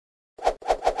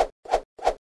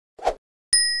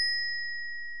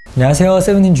안녕하세요,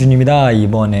 세븐틴 준입니다.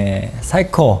 이번에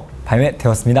사이코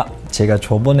발매되었습니다. 제가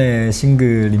저번에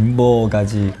싱글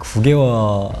림버까지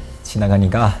 9개월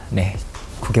지나가니까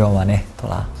 9개월 만에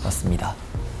돌아왔습니다.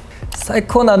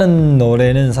 사이코라는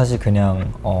노래는 사실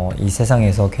그냥 이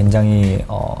세상에서 굉장히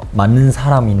많은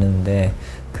사람이 있는데,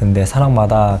 근데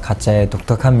사람마다 각자의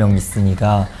독특한 면이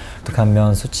있으니까 독특한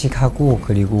면 솔직하고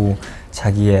그리고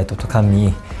자기의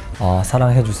독특함이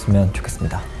사랑해 줬으면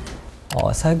좋겠습니다.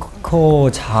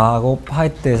 사이코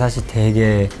작업할 때 사실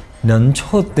되게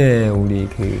연초 때 우리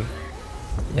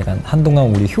약간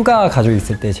한동안 우리 휴가 가지고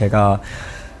있을 때 제가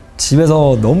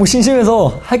집에서 너무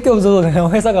심심해서 할 게 없어서 그냥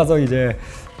회사 가서 이제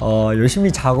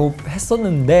열심히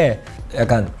작업했었는데,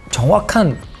 약간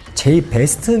정확한 제일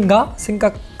베스트인가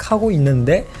생각하고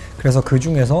있는데, 그래서 그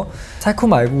중에서 사이코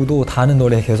말고도 다른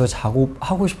노래 계속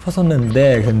작업하고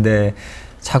싶었었는데, 근데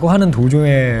작업하는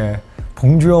도중에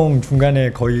봉주 형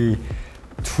중간에 거의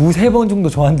두세 번 정도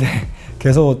저한테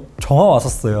계속 전화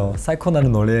왔었어요.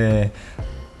 사이코라는 노래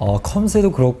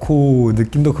컨셉도 그렇고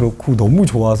느낌도 그렇고 너무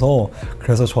좋아서,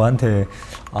 그래서 저한테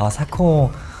사이코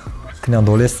그냥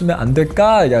노래 쓰면 안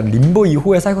될까? 약간 림보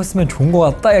이후에 사이코 쓰면 좋은 것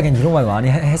같다, 약간 이런 말 많이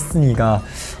했으니까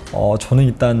저는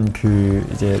일단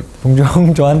이제 봉주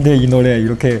형 저한테 이 노래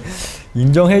이렇게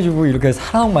인정해주고 이렇게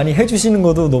사랑 많이 해주시는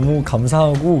것도 너무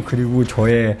감사하고, 그리고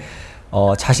저의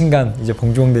자신감 이제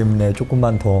봉주 형 때문에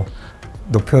조금만 더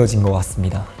높여진 것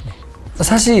같습니다.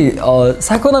 사실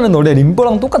사이코라는 노래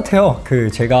림보랑 똑같아요.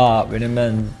 제가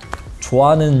왜냐면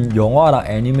좋아하는 영화랑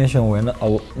애니메이션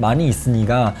많이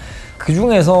있으니까 그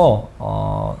중에서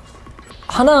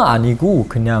하나 아니고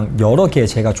그냥 여러 개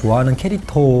제가 좋아하는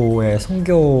캐릭터의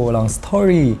성격랑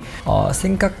스토리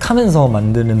생각하면서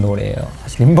만드는 노래예요.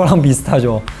 사실 림보랑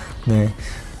비슷하죠. 네.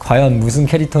 과연 무슨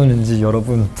캐릭터인지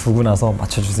여러분 보고 나서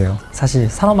맞춰주세요. 사실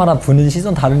사람마다 보는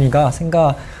시선 다르니까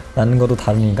생각나는 것도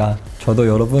다르니까 저도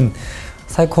여러분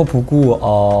사이코 보고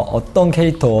어떤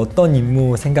캐릭터, 어떤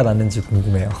인물 생각났는지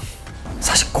궁금해요.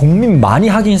 사실 고민 많이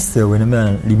하긴 했어요.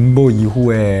 왜냐면 림보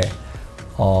이후에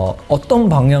어떤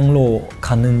방향으로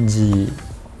가는지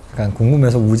약간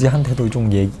궁금해서 우지한테도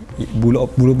좀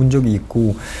물어본 적이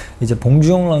있고, 이제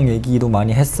봉주 형랑 얘기도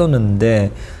많이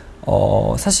했었는데,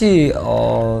 사실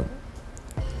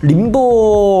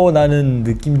림보라는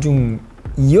느낌 좀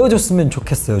이어졌으면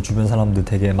좋겠어요. 주변 사람들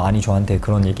되게 많이 저한테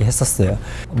그런 얘기 했었어요.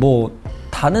 뭐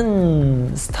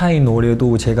다른 스타일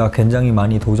노래도 제가 굉장히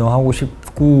많이 도전하고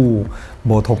싶고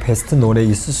뭐 더 베스트 노래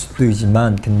있을 수도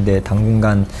있지만, 근데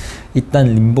당분간 일단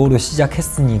림보로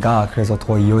시작했으니까 그래서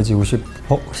더 이어지고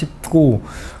싶고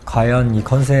과연 이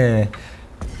컨셉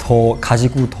더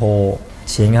가지고 더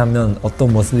진행하면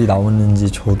어떤 모습이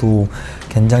나오는지 저도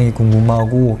굉장히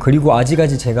궁금하고, 그리고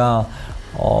아직까지 제가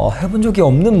해본 적이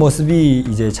없는 모습이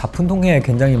이제 작품 통해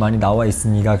굉장히 많이 나와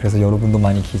있으니까 그래서 여러분도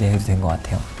많이 기대해도 된 것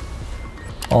같아요.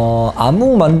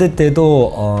 안무 만들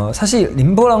때도 사실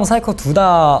림보랑 사이코 둘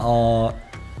다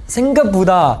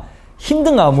생각보다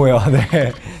힘든 안무예요.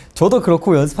 네. 저도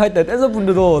그렇고 연습할 때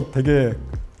댄서분들도 되게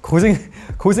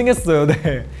고생했어요.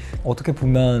 네. 어떻게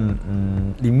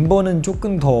보면 림보는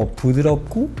조금 더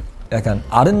부드럽고 약간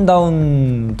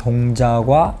아름다운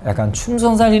동작과 약간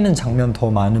춤선 살리는 장면 더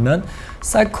많으면,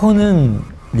 사이코는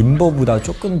림보보다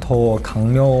조금 더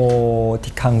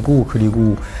강력하고,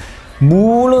 그리고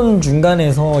물론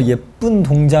중간에서 예쁜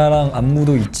동작랑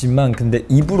안무도 있지만, 근데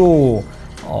입으로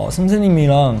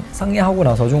선생님이랑 상의하고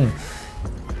나서 좀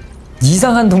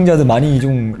이상한 동작들 많이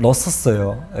좀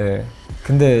넣었었어요. 예.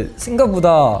 근데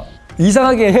생각보다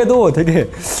이상하게 해도 되게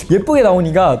예쁘게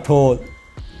나오니까 더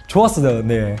좋았어요.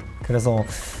 네. 그래서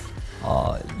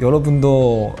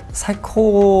여러분도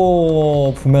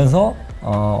사이코 보면서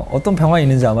어떤 변화가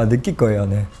있는지 아마 느낄 거예요.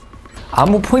 네.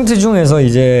 안무 포인트 중에서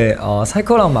이제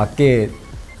사이코랑 맞게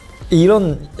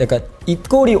이런 약간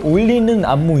입꼬리 올리는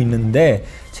안무 있는데,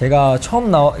 제가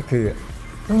처음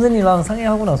선생님이랑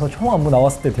상의하고 나서 처음 안무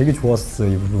나왔을 때 되게 좋았어요,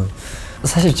 이 부분.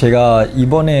 사실 제가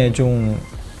이번에 좀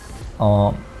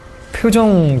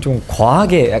표정 좀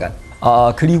과하게 약간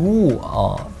그리고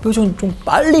표정 좀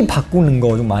빨리 바꾸는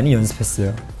거 좀 많이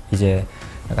연습했어요. 이제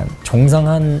약간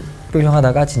정상한 표정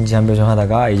하다가 진지한 표정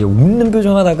하다가 이제 웃는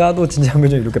표정 하다가 또 진지한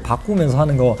표정 이렇게 바꾸면서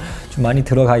하는 거 좀 많이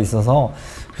들어가 있어서,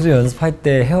 그래서 연습할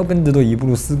때 헤어밴드도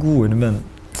입으로 쓰고, 왜냐면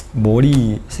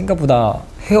머리 생각보다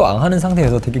헤어 안 하는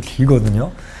상태에서 되게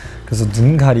길거든요. 그래서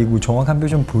눈 가리고 정확한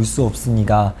표정 볼 수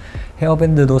없으니까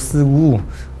헤어밴드도 쓰고,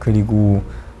 그리고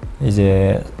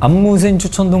이제 안무생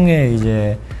추천동에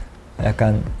이제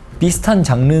약간 비슷한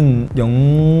장르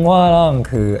영화랑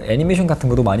애니메이션 같은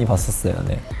것도 많이 봤었어요.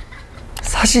 네.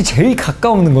 사실 제일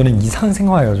가까운 거는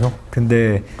일상생활이죠.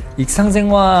 근데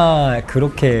일상생활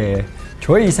그렇게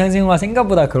저의 일상생활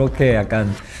생각보다 그렇게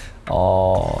약간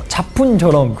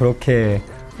작품처럼 그렇게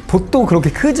봇도 그렇게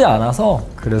크지 않아서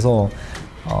그래서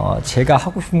제가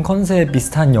하고 싶은 컨셉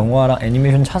비슷한 영화랑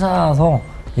애니메이션 찾아서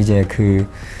이제 그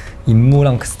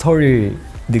인물랑 그 스토리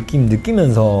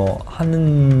느끼면서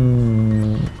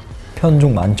하는 편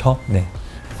좀 많죠. 네.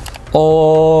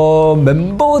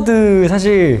 멤버들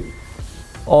사실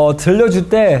들려줄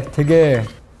때 되게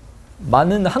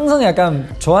항상 약간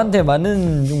저한테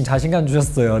많은 좀 자신감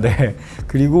주셨어요. 네.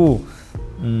 그리고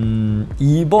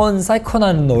이번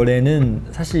사이코라는 노래는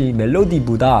사실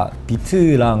멜로디보다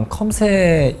비트랑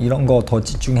컴셋 이런 거 더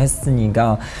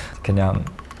집중했으니까 그냥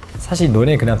사실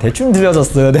노래 그냥 대충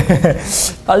들려줬어요. 네.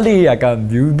 빨리 약간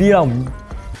뮤비랑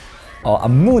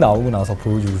안무 나오고 나서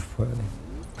보여주고 싶어요. 네.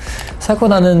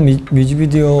 사이코라는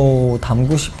뮤직비디오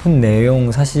담고 싶은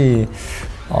내용 사실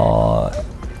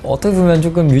어떻게 보면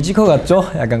조금 뮤지컬 같죠?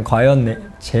 약간 과연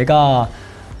제가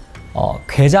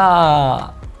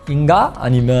괴자인가?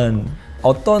 아니면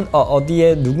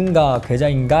어디에 누군가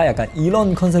괴자인가? 약간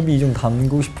이런 컨셉이 좀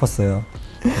담고 싶었어요.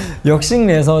 역시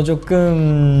내서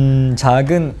조금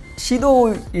작은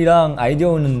시도이랑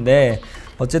아이디어였는데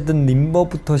어쨌든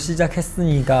림버부터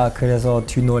시작했으니까 그래서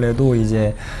뒷노래도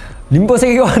이제 림버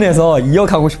세계관에서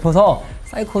이어가고 싶어서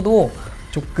사이코도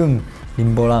조금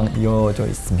림버랑 이어져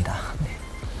있습니다.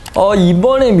 네.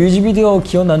 이번에 뮤직비디오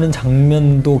기억나는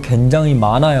장면도 굉장히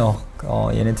많아요.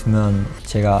 예를 들면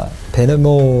제가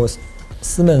베네모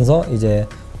쓰면서 이제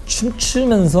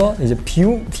춤추면서 이제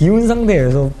비운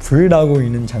상태에서 불 나고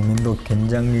있는 장면도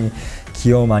굉장히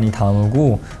기억 많이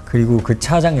담고 그리고 그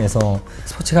차장에서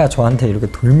스포츠가 저한테 이렇게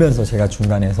돌면서 제가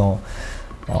중간에서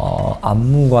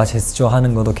안무와 제스처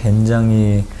하는 것도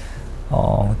굉장히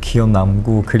기억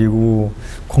남고 그리고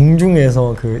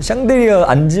공중에서 그 샹들리어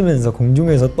앉으면서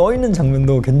공중에서 떠 있는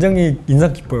장면도 굉장히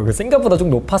인상 깊어요. 그 생각보다 좀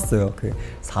높았어요. 그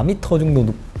 4m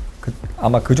정도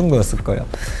아마 그 정도였을 거예요.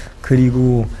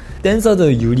 그리고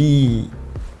댄서들 유리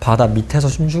바다 밑에서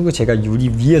춤추고 제가 유리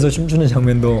위에서 춤추는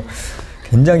장면도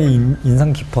굉장히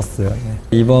인상 깊었어요. 네.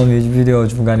 이번 뮤직비디오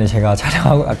중간에 제가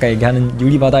촬영하고 아까 얘기하는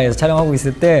유리 바다에서 촬영하고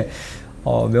있을 때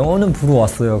명호는 부러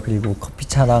왔어요. 그리고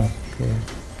커피차랑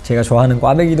제가 좋아하는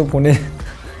꽈배기도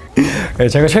네,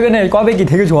 제가 최근에 꽈배기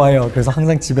되게 좋아해요. 그래서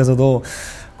항상 집에서도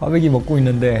꽈배기 먹고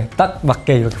있는데 딱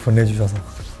맞게 이렇게 보내주셔서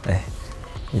네.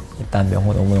 일단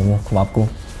명호 너무너무 고맙고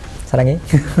사랑해.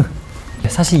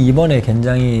 사실 이번에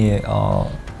굉장히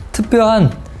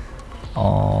특별한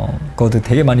것도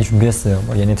되게 많이 준비했어요.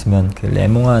 뭐 예를 들면 그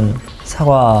레몬한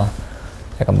사과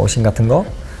약간 머신 같은 거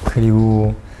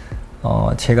그리고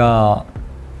제가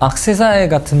액세서리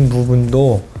같은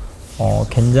부분도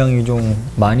굉장히 좀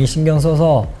많이 신경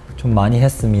써서 좀 많이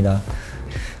했습니다.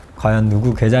 과연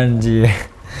누구 계좌인지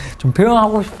좀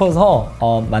표현하고 싶어서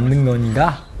만든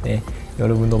거니까 네,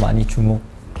 여러분도 많이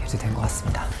주목해도 된 것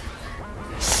같습니다.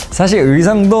 사실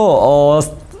의상도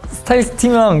스타일리스트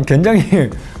팀이랑 굉장히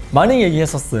많이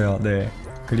얘기했었어요. 네.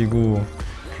 그리고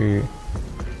그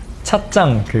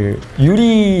찻장 그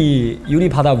유리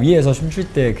바다 위에서 춤출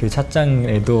때 그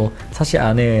찻장에도 사실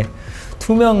안에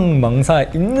투명 망사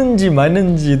있는지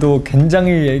마는지도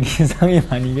굉장히 얘기상이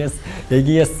많이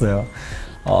얘기했어요.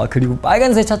 그리고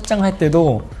빨간색 찻장 할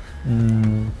때도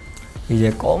이제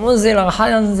검은색이랑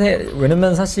하얀색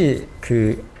왜냐면 사실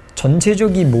그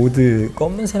전체적인 모드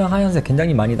검은색이랑 하얀색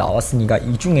굉장히 많이 나왔으니까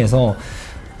이 중에서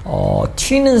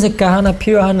튀는 색깔 하나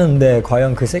필요하는데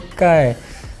과연 그 색깔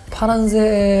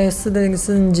파란색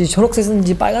쓰는지 초록색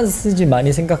쓰는지 빨간색 쓰는지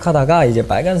많이 생각하다가 이제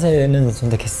빨간색은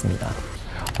선택했습니다.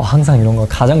 항상 이런 거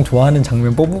가장 좋아하는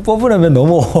장면 뽑으려면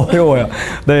너무 어려워요.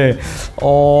 네,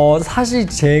 사실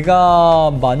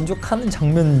제가 만족하는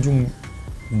장면 중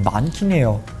많긴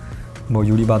해요. 뭐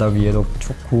유리바다 위에도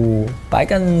좋고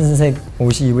빨간색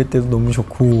옷이 입을 때도 너무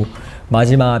좋고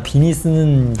마지막 비니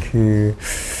쓰는 그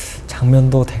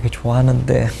장면도 되게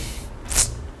좋아하는데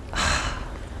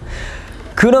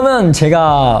그러면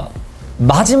제가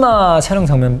마지막 촬영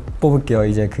장면 뽑을게요.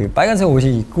 이제 그 빨간색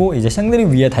옷이 입고 이제 샹들리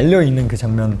위에 달려있는 그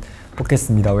장면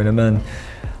뽑겠습니다. 왜냐면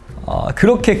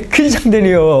그렇게 큰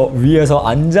샹들리어 위에서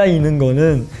앉아있는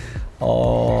거는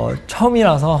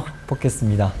처음이라서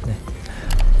뽑겠습니다. 네.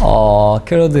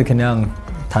 캐럿들 그냥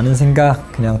다른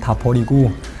생각 그냥 다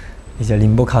버리고 이제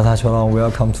림보 가사처럼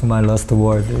Welcome to my lost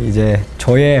world 이제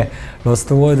저의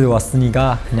lost world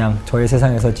왔으니까 그냥 저의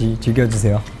세상에서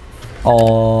즐겨주세요.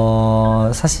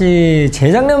 사실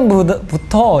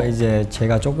재작년부터 이제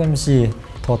제가 조금씩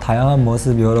더 다양한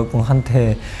모습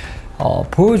여러분한테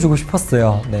보여주고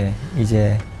싶었어요. 네,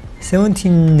 이제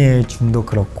세븐틴의 준도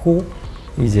그렇고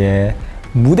이제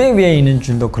무대 위에 있는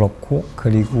준도 그렇고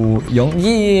그리고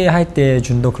연기할 때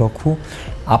준도 그렇고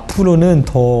앞으로는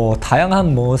더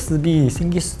다양한 모습이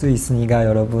생길 수도 있으니까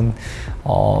여러분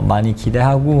많이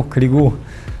기대하고, 그리고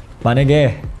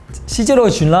만약에 실제로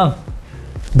준랑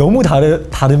너무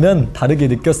다르면 다르게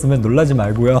느꼈으면 놀라지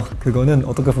말고요. 그거는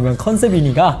어떻게 보면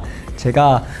컨셉이니까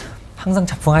제가 항상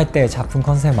작품할 때 작품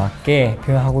컨셉 맞게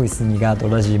표현하고 있으니까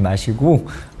놀라지 마시고,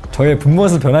 저의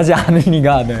본모습 변하지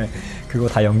않으니까 네, 그거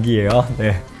다 연기예요.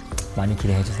 네, 많이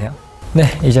기대해 주세요. 네,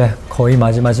 이제 거의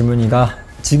마지막 질문이가,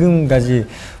 지금까지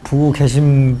보고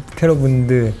계신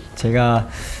캐럿분들 제가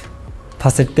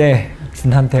봤을 때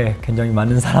준한테 굉장히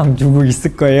많은 사랑 주고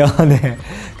있을 거예요. 네,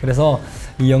 그래서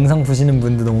이 영상 보시는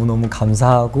분들 너무너무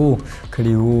감사하고,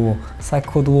 그리고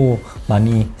사이코도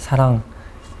많이 사랑해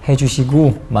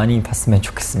주시고 많이 봤으면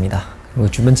좋겠습니다. 그리고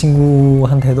주변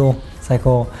친구한테도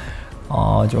사이코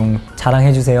좀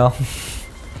자랑해 주세요.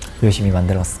 열심히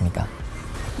만들었으니까.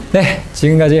 네,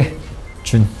 지금까지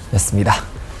준이었습니다.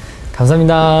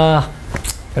 감사합니다.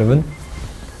 여러분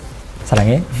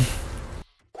사랑해.